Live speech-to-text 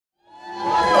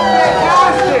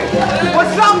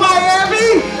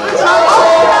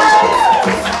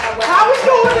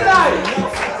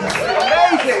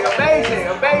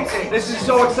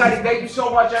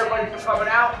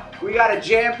a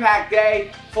jam-packed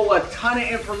day full of a ton of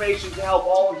information to help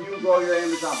all of you grow your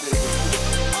Amazon business.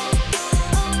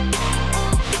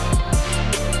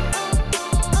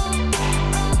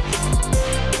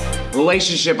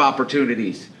 Relationship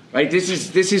opportunities, right?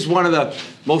 This is one of the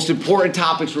most important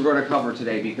topics we're going to cover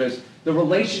today because the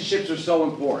relationships are so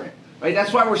important, right?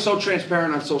 That's why we're so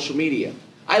transparent on social media.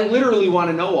 I literally want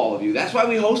to know all of you. That's why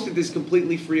we hosted this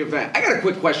completely free event. I got a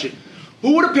quick question.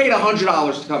 Who would have paid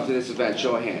 $100 to come to this event?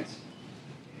 Show of hands.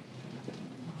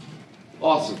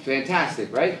 Awesome,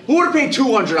 fantastic, right? Who would have paid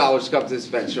 $200 to come to this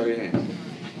event? Show your hands.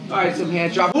 All right, some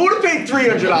hands drop. Who would have paid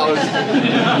 $300?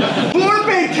 Who would have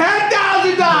paid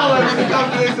 $10,000 to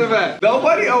come to this event?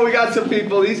 Nobody? Oh, we got some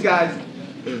people. These guys.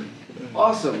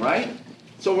 Awesome, right?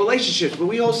 So relationships. But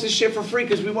we host this shit for free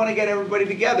because we want to get everybody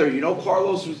together. You know,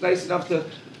 Carlos was nice enough to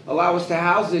allow us to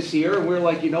house this here. And we're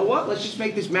like, you know what? Let's just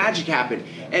make this magic happen.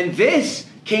 And this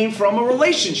came from a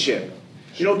relationship.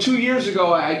 You know, 2 years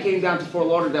ago, I came down to Fort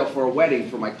Lauderdale for a wedding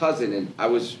for my cousin, and I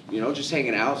was, you know, just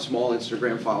hanging out, small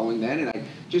Instagram following then, and I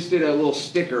just did a little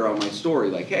sticker on my story,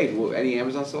 like, hey, any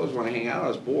Amazon sellers want to hang out? I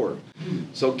was bored.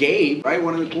 So Gabe, right,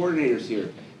 one of the coordinators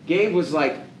here, Gabe was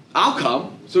like, I'll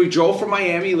come. So he drove from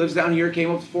Miami, he lives down here,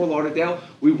 came up to Fort Lauderdale.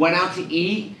 We went out to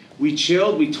eat, we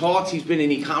chilled, we talked. He's been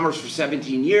in e-commerce for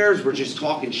 17 years. We're just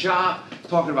talking shop,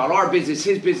 talking about our business,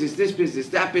 his business, this business,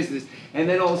 that business. And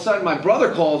then all of a sudden, my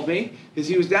brother calls me, because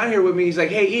he was down here with me. He's like,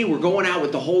 hey, E, we're going out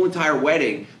with the whole entire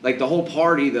wedding, like the whole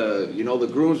party, the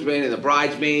groomsmen and the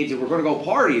bridesmaids, and we're going to go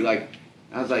party. Like,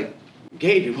 I was like,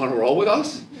 Gabe, you want to roll with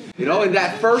us? You know, and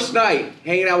that first night,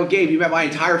 hanging out with Gabe, he met my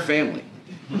entire family.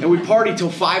 And we partied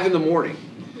till 5 in the morning,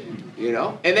 you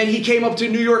know? And then he came up to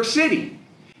New York City.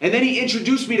 And then he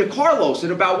introduced me to Carlos.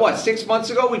 And about, what, 6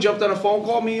 months ago, we jumped on a phone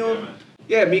call, me,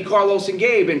 Carlos, and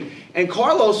Gabe. And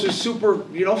Carlos was super,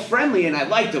 you know, friendly, and I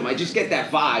liked him. I just get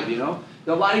that vibe, you know?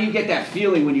 A lot of you get that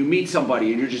feeling when you meet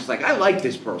somebody, and you're just like, I like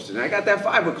this person. And I got that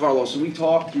vibe with Carlos, and we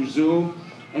talked through Zoom.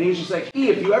 And he was just like, E,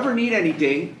 if you ever need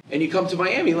anything, and you come to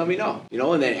Miami, let me know. You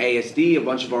know, and then ASD, a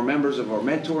bunch of our members of our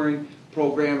mentoring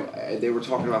program, they were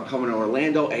talking about coming to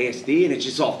Orlando, ASD, and it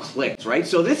just all clicked, right?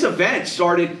 So this event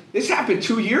this happened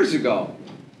 2 years ago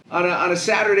on a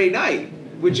Saturday night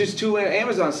with just 2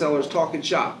 Amazon sellers talking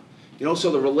shop. You know, so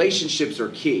the relationships are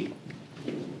key.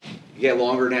 You get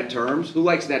longer net terms. Who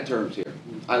likes net terms here?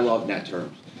 I love net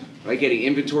terms. Right? Getting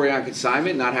inventory on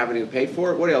consignment, not having to pay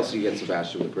for it. What else do you get,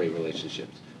 Sebastian, with great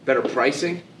relationships? Better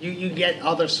pricing? You get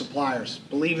other suppliers.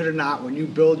 Believe it or not, when you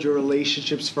build your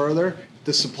relationships further,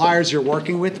 the suppliers you're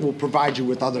working with will provide you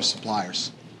with other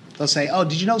suppliers. They'll say, oh,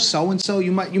 did you know so-and-so?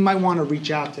 You might want to reach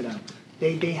out to them.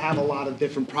 They have a lot of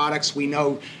different products. We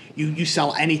know you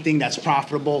sell anything that's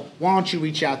profitable. Why don't you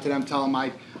reach out to them, tell them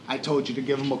I told you to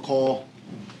give them a call.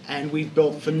 And we've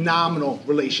built phenomenal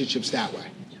relationships that way.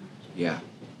 Yeah.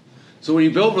 So when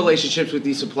you build relationships with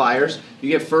these suppliers, you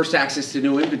get first access to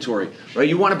new inventory, right?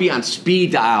 You want to be on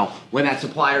speed dial when that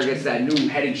supplier gets that new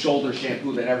Head and Shoulder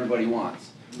shampoo that everybody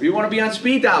wants. Or you want to be on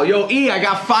speed dial. Yo, E, I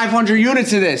got 500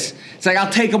 units of this. It's like,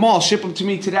 I'll take them all, ship them to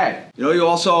me today. You know, you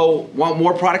also want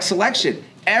more product selection.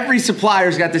 Every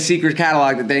supplier's got the secret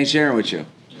catalog that they ain't sharing with you.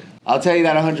 I'll tell you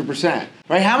that 100%.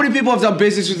 Right? How many people have done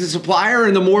business with a supplier,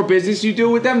 and the more business you do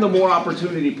with them, the more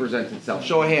opportunity presents itself?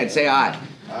 Show of hands, say aye.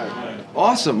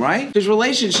 Awesome, right? There's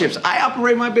relationships. I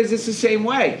operate my business the same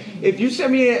way. If you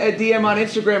send me a DM on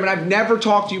Instagram and I've never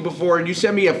talked to you before and you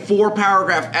send me a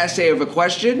 4-paragraph essay of a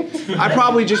question, I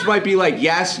probably just might be like,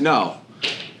 yes, no.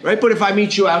 Right? But if I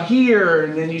meet you out here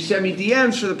and then you send me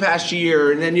DMs for the past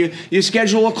year and then you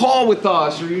schedule a call with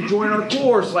us or you join our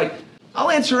course, like, I'll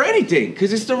answer anything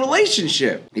because it's the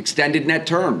relationship. Extended net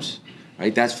terms,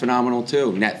 right? That's phenomenal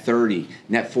too. Net 30,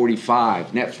 net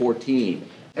 45, net 14.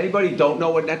 Anybody don't know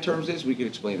what net terms is? We can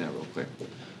explain that real quick.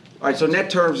 All right, so net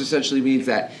terms essentially means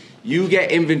that you get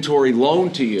inventory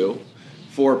loaned to you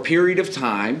for a period of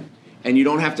time, and you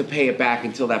don't have to pay it back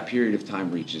until that period of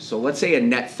time reaches. So let's say a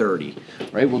net 30,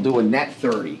 right? We'll do a net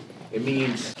 30. It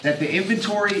means that the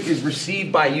inventory is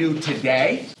received by you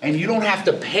today, and you don't have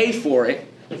to pay for it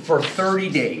for 30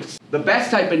 days. The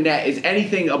best type of net is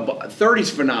anything above 30 is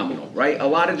phenomenal, right? A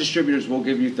lot of distributors will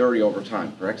give you 30 over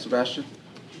time, correct, Sebastian?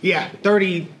 Yeah,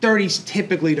 30's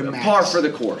typically the max. Par for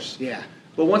the course. Yeah.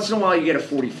 But once in a while you get a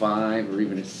 45 or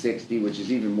even a 60, which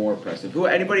is even more impressive.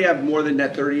 Anybody have more than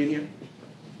net 30 in here?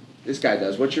 This guy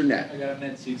does. What's your net? I got a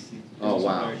net 60. Oh,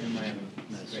 wow. In Miami.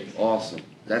 That's great. Awesome.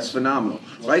 That's phenomenal.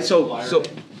 Right? So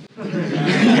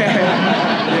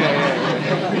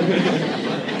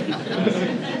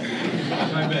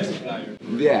My best supplier.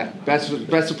 Yeah,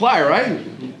 best supplier, right?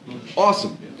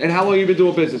 Awesome. And how long have you been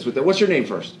doing business with them? What's your name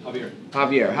first? Javier.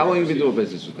 Javier. How long have you been doing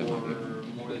business with them? For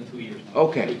more than 2 years now.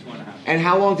 Okay. 2.5. And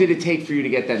how long did it take for you to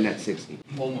get that net 60?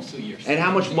 Almost 2 years. And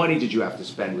how much money did you have to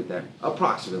spend with them?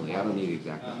 Approximately. I don't need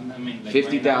exactly. I mean, like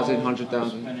 50,000, right now,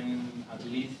 100,000? I'm spending at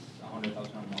least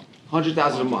 100,000 a month.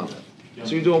 100,000 a month.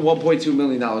 So you're doing $1.2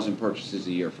 million in purchases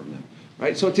a year from them,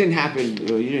 right? So it didn't happen. You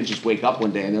didn't just wake up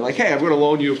one day and they're like, "Hey, I'm going to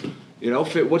loan you.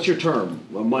 What's your term?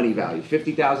 Money value?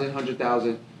 50,000,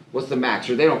 100,000. What's the max?"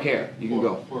 Or they don't care. You can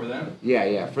go. For them.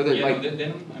 Yeah. For the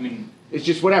then I mean. It's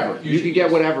just whatever. You can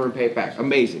get whatever and pay it back.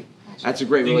 Amazing. That's a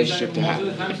great relationship to have.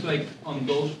 Most of the times, like on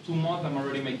those 2 months, I'm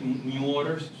already making new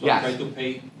orders. So Yes. I try to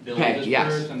pay the latest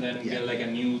yes. first and then get like a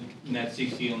new net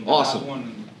 60 on the Awesome. last one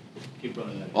and keep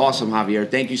running like that. Awesome, Javier.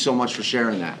 Thank you so much for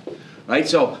sharing that. Right?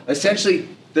 So essentially,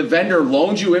 the vendor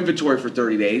loans you inventory for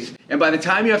 30 days, and by the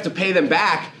time you have to pay them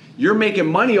back, you're making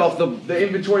money off the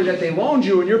inventory that they loaned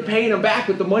you, and you're paying them back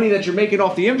with the money that you're making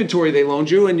off the inventory they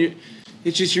loaned you, and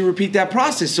it's just you repeat that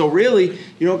process. So really,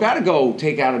 you don't got to go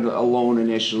take out a loan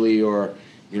initially or,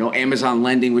 Amazon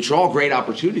lending, which are all great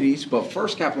opportunities, but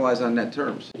first capitalize on net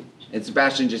terms. And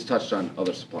Sebastian just touched on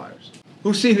other suppliers.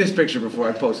 Who's seen this picture before?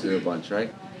 I posted it a bunch,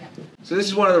 right? So this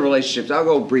is one of the relationships. I'll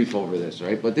go brief over this,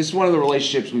 right? But this is one of the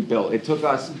relationships we built. It took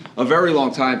us a very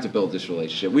long time to build this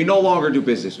relationship. We no longer do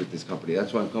business with this company.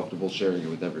 That's why I'm comfortable sharing it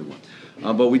with everyone.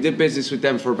 But we did business with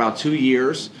them for about 2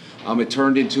 years. It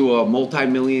turned into a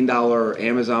multi-million-dollar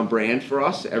Amazon brand for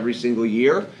us every single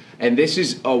year. And this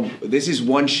is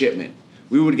one shipment.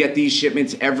 We would get these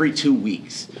shipments every 2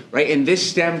 weeks, right? And this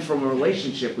stemmed from a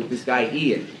relationship with this guy,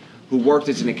 Ian, who worked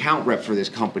as an account rep for this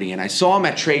company. And I saw him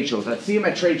at trade shows. I'd see him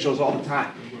at trade shows all the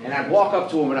time. And I'd walk up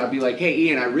to him and I'd be like, "Hey,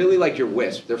 Ian, I really like your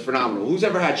wisp. They're phenomenal. Who's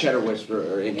ever had cheddar wisp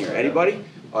in here? Anybody?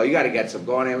 Oh, you got to get some.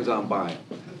 Go on Amazon and buy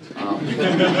them."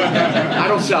 I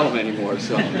don't sell them anymore,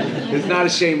 so it's not a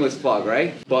shameless plug,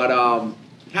 right? But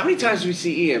how many times did we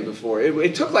see Ian before?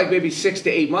 It took like maybe 6 to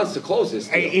 8 months to close this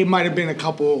deal. It might have been a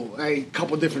couple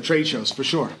different trade shows for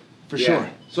sure. Sure.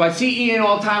 So I see Ian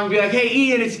all the time and be like, "Hey,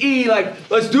 Ian, it's E. Like,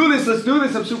 let's do this.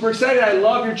 I'm super excited. I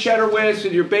love your cheddar wisps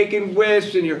and your bacon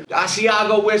wisps and your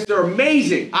Asiago wisps. They're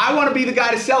amazing. I want to be the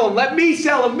guy to sell them. Let me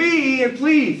sell them. Me, Ian,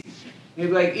 please." And he'd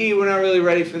be like, "E, we're not really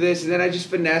ready for this." And then I just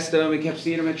finessed him and kept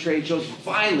seeing him at trade shows.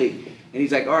 Finally, and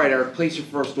he's like, "All right, Eric, place your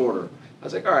first order." I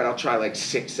was like, "All right, I'll try like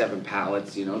 6, 7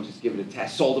 pallets, just give it a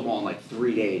test." Sold them all in like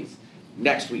 3 days.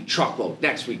 Next week, truckload.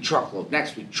 Next week, truckload.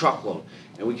 Next week, truckload.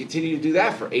 And we continued to do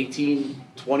that for 18,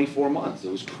 24 months.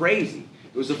 It was crazy.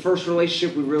 It was the first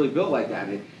relationship we really built like that.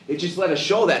 It just let us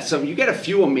show that you get a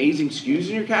few amazing SKUs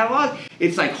in your catalog,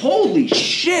 it's like, holy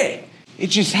shit. It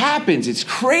just happens. It's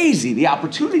crazy, the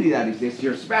opportunity that exists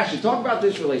here. Sebastian, talk about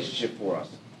this relationship for us.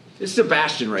 This is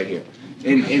Sebastian right here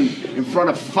in front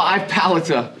of 5 pallets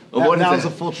of what is that that? was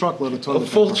a full truckload of toilet paper.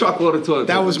 A full truckload of toilet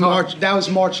paper. That was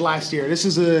March last year. This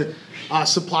is a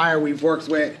supplier we've worked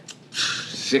with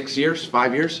 6 years,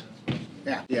 5 years?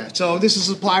 Yeah. So this is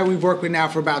a supplier we've worked with now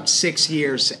for about 6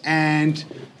 years. And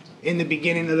in the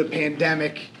beginning of the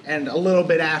pandemic and a little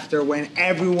bit after, when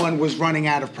everyone was running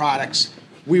out of products,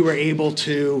 we were able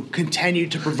to continue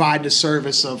to provide the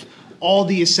service of all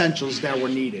the essentials that were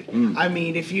needed. I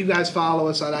mean, if you guys follow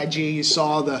us on IG, you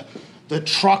saw the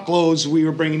truckloads we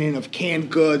were bringing in of canned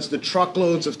goods, the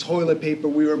truckloads of toilet paper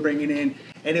we were bringing in,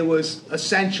 and it was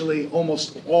essentially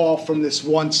almost all from this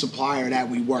one supplier that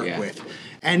we work with.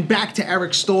 And back to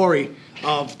Eric's story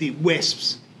of the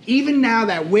wisps. Even now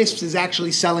that Wisps is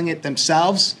actually selling it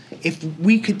themselves, if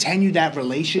we continue that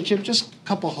relationship, just a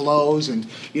couple hellos and,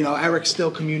 Eric's still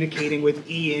communicating with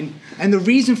Ian. And the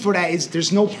reason for that is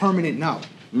there's no permanent no.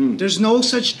 There's no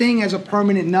such thing as a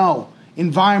permanent no.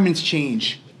 Environments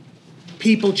change.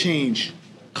 People change.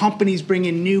 Companies bring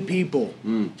in new people.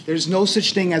 There's no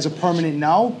such thing as a permanent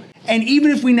no. And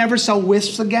even if we never sell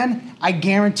Wisps again, I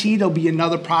guarantee there'll be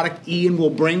another product Ian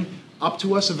will bring up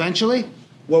to us eventually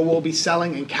where we'll be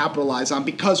selling and capitalize on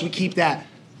because we keep that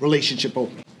relationship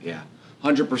open. Yeah,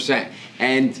 100%.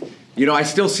 And, I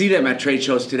still see them at trade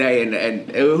shows today. And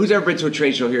who's ever been to a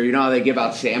trade show here? You know how they give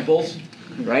out samples?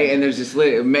 Right? And there's this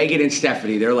Megan and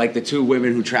Stephanie. They're like the 2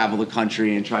 women who travel the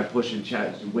country and try pushing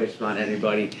Wisps on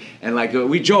anybody. And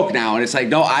we joke now, and it's like,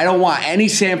 no, I don't want any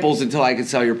samples until I can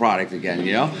sell your product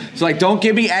again, So don't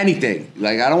give me anything.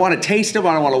 I don't want to taste them,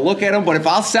 I don't want to look at them, but if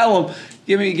I'll sell them,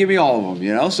 give me all of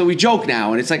them, So we joke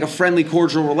now, and it's like a friendly,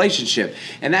 cordial relationship.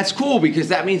 And that's cool because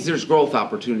that means there's growth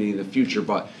opportunity in the future.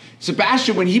 But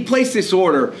Sebastian, when he placed this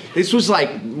order, this was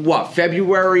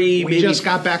February? We just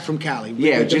got back from Cali.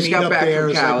 Just got back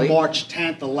from Cali. March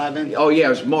 10th, 11th. Oh, yeah, it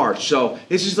was March. So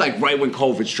this is right when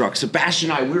COVID struck.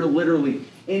 Sebastian and I, we were literally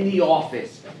in the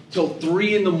office till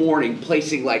 3 in the morning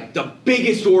placing like the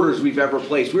biggest orders we've ever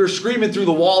placed. We were screaming through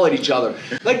the wall at each other.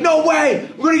 Like, no way,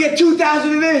 we're gonna get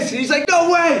 2,000 of this. And he's like, no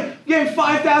way, we're getting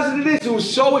 5,000 of this. It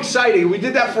was so exciting. We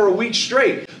did that for a week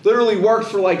straight. Literally worked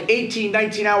for like 18,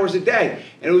 19 hours a day.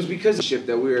 And it was because of the shift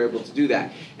that we were able to do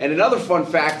that. And another fun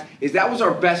fact is that was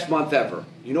our best month ever.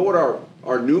 You know what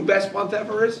our new best month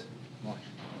ever is?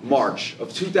 March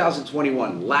of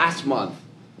 2021, last month.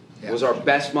 Was our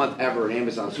best month ever at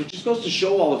Amazon. So it just goes to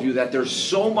show all of you that there's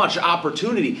so much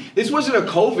opportunity. This wasn't a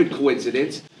COVID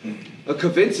coincidence, a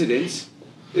coincidence.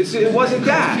 It wasn't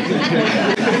that.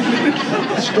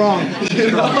 Strong.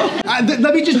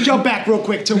 Let me just jump back real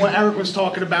quick to what Eric was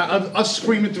talking about, us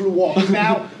screaming through the wall.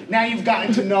 Now you've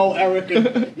gotten to know Eric,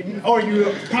 or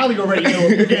you probably already know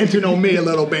him. You're getting to know me a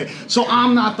little bit. So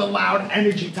I'm not the loud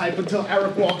energy type until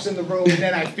Eric walks in the room, and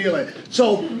then I feel it.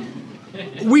 So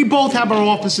we both have our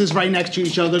offices right next to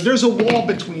each other. There's a wall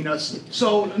between us.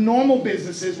 So normal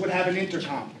businesses would have an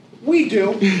intercom. We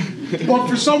do, but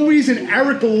for some reason,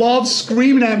 Eric loves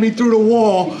screaming at me through the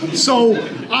wall, so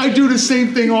I do the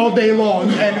same thing all day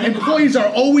long, and employees are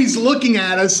always looking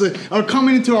at us or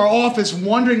coming into our office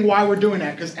wondering why we're doing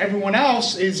that, because everyone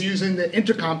else is using the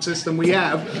intercom system we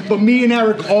have, but me and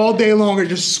Eric all day long are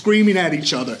just screaming at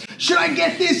each other. Should I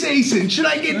get this ASIN? Should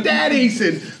I get that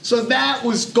ASIN? So that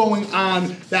was going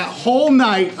on that whole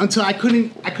night until I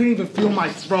couldn't even feel my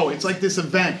throat. It's like this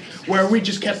event where we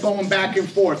just kept going back and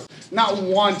forth. Not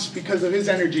once, because of his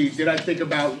energy, did I think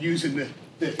about using the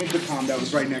intercom that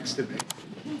was right next to me.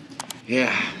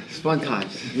 Yeah, it's fun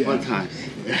times. Yeah. Fun times.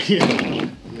 Yeah.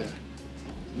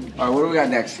 All right, what do we got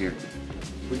next here?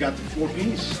 We got the 4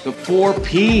 Ps. The 4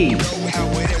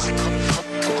 Ps.